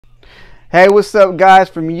Hey, what's up, guys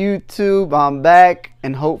from YouTube? I'm back,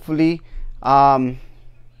 and hopefully,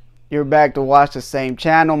 you're back to watch the same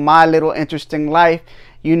channel, My Little Interesting Life.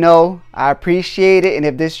 You know, I appreciate it, and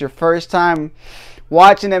if this is your first time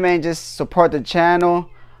watching it, man, just support the channel,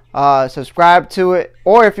 subscribe to it.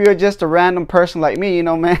 Or if you're just a random person like me, you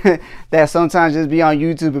know, man, that sometimes just be on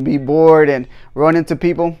YouTube and be bored and run into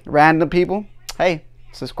people, random people, hey,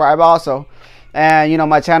 subscribe also. And you know,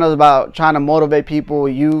 my channel is about trying to motivate people,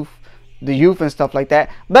 the youth and stuff like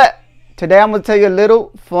that. But today I'm gonna tell you a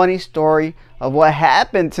little funny story of what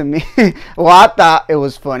happened to me. Well, I thought it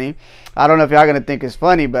was funny. I don't know if y'all gonna think it's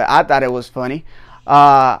funny, but I thought it was funny.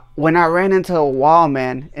 When I ran into a wall,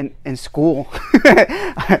 man, in school.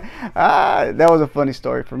 That was a funny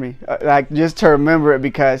story for me. Like, just to remember it,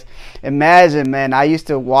 because imagine, man, I used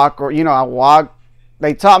to walk, or I walked.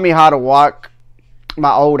 They taught me how to walk.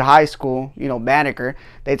 My old high school, Banneker,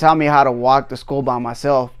 they taught me how to walk to school by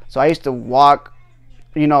myself. So I used to walk,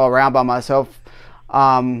 around by myself.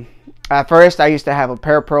 At first, I used to have a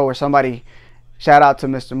parapro or somebody. Shout out to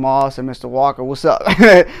Mr. Moss and Mr. Walker. What's up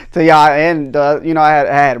to y'all? And I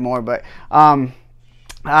had more, but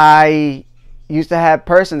I used to have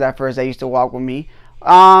persons at first that used to walk with me. Or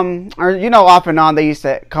off and on, they used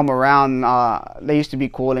to come around. They used to be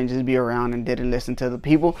cool and just be around and didn't listen to the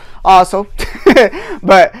people also.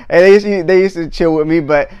 But they used to chill with me.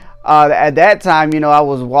 But at that time, I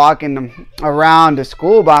was walking around the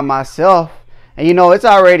school by myself, and it's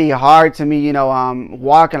already hard to me,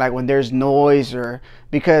 walking like when there's noise, or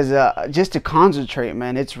because just to concentrate,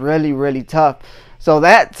 man, it's really, really tough. So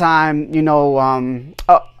that time,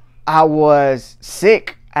 I was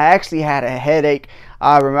sick. I actually had a headache.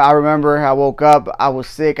 I remember I woke up, I was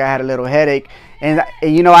sick, I had a little headache, and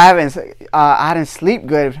I didn't sleep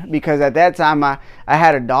good, because at that time I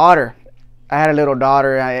had a daughter. I had a little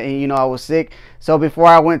daughter, and I was sick. So before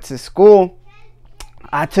I went to school,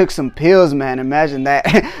 I took some pills, man. Imagine that.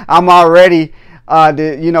 I'm already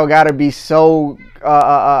gotta be so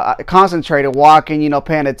concentrated walking,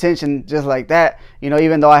 paying attention just like that,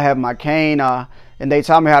 even though I have my cane, and they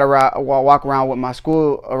taught me how to walk around with my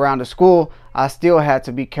school, around the school. I still had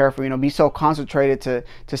to be careful, be so concentrated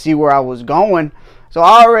to see where I was going. So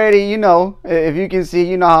already, if you can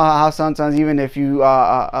see, how sometimes even if you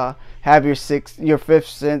have your fifth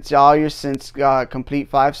sense, all your sense, complete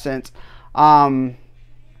five sense, and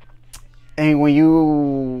when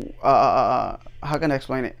you how can I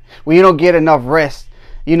explain it? When you don't get enough rest,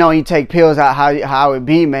 you take pills out, how it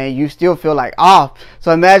be, man, you still feel like off.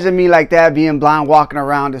 So imagine me like that, being blind, walking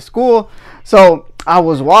around the school. So I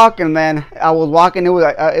was walking, man. I was walking. It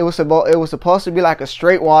was supposed to be like a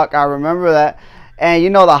straight walk. I remember that. And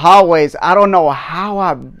the hallways, I don't know how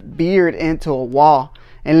I veered into a wall.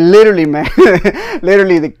 And literally, man,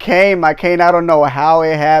 literally my cane, I don't know how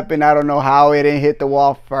it happened. I don't know how it didn't hit the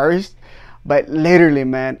wall first. But literally,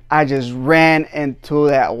 man, I just ran into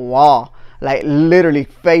that wall. Like, literally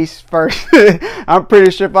face first. I'm pretty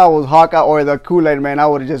sure if I was Hawkeye or the Kool-Aid Man, I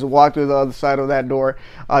would have just walked through the other side of that door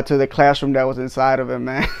to the classroom that was inside of it,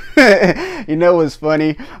 man. It was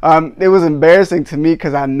funny. It was embarrassing to me,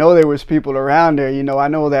 because I know there was people around there. I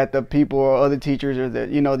know that the people or other teachers, or the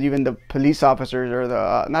even the police officers, or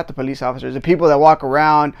the not the police officers, the people that walk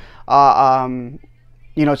around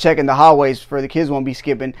checking the hallways for the kids won't be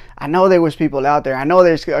skipping. I know there was people out there. I know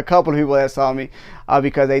there's a couple of people that saw me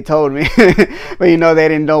because they told me. But they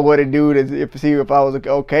didn't know what to do to see if I was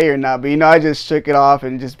okay or not. But I just shook it off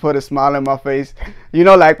and just put a smile on my face.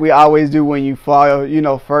 Like we always do when you fall,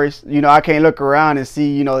 first. I can't look around and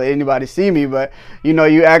see, that anybody see me. But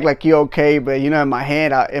you act like you're okay. But in my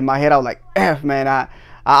head I was like, F, man, I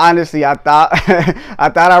honestly, I thought I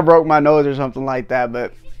thought I broke my nose or something like that.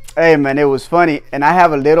 But hey, man, it was funny. And I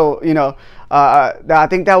have a little, I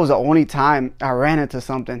think that was the only time I ran into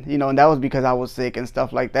something, and that was because I was sick and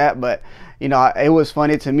stuff like that. But it was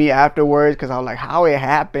funny to me afterwards, because I was like, how it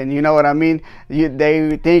happened, you know what I mean?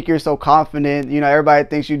 They think you're so confident, everybody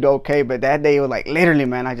thinks you do okay. But that day, it was like, literally,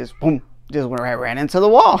 man, I just boom, just ran into the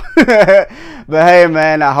wall. But hey,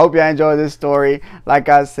 man, I hope y'all enjoy this story. Like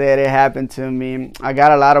I said, it happened to me. I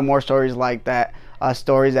got a lot of more stories like that,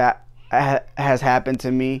 stories that has happened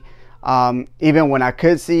to me, even when I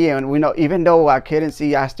could see. And even though I couldn't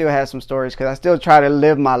see, I still have some stories, because I still try to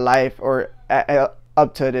live my life, or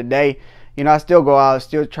up to today, I still go out,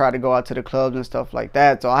 still try to go out to the clubs and stuff like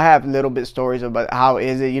that. So I have little bit stories about how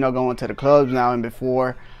is it, going to the clubs now and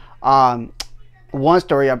before. One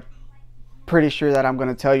story I'm pretty sure that I'm going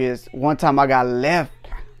to tell you is one time I got left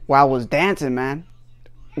while I was dancing, man.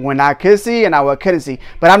 When I could see and I couldn't see.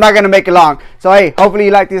 But I'm not going to make it long. So, hey, hopefully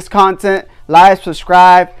you like this content. Like,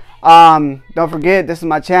 subscribe. Don't forget, this is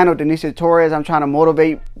my channel, Dionicio Torres. I'm trying to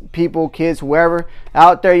motivate people, kids, whoever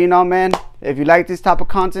out there, you know, man. If you like this type of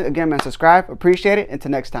content, again, man, subscribe. Appreciate it.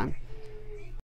 Until next time.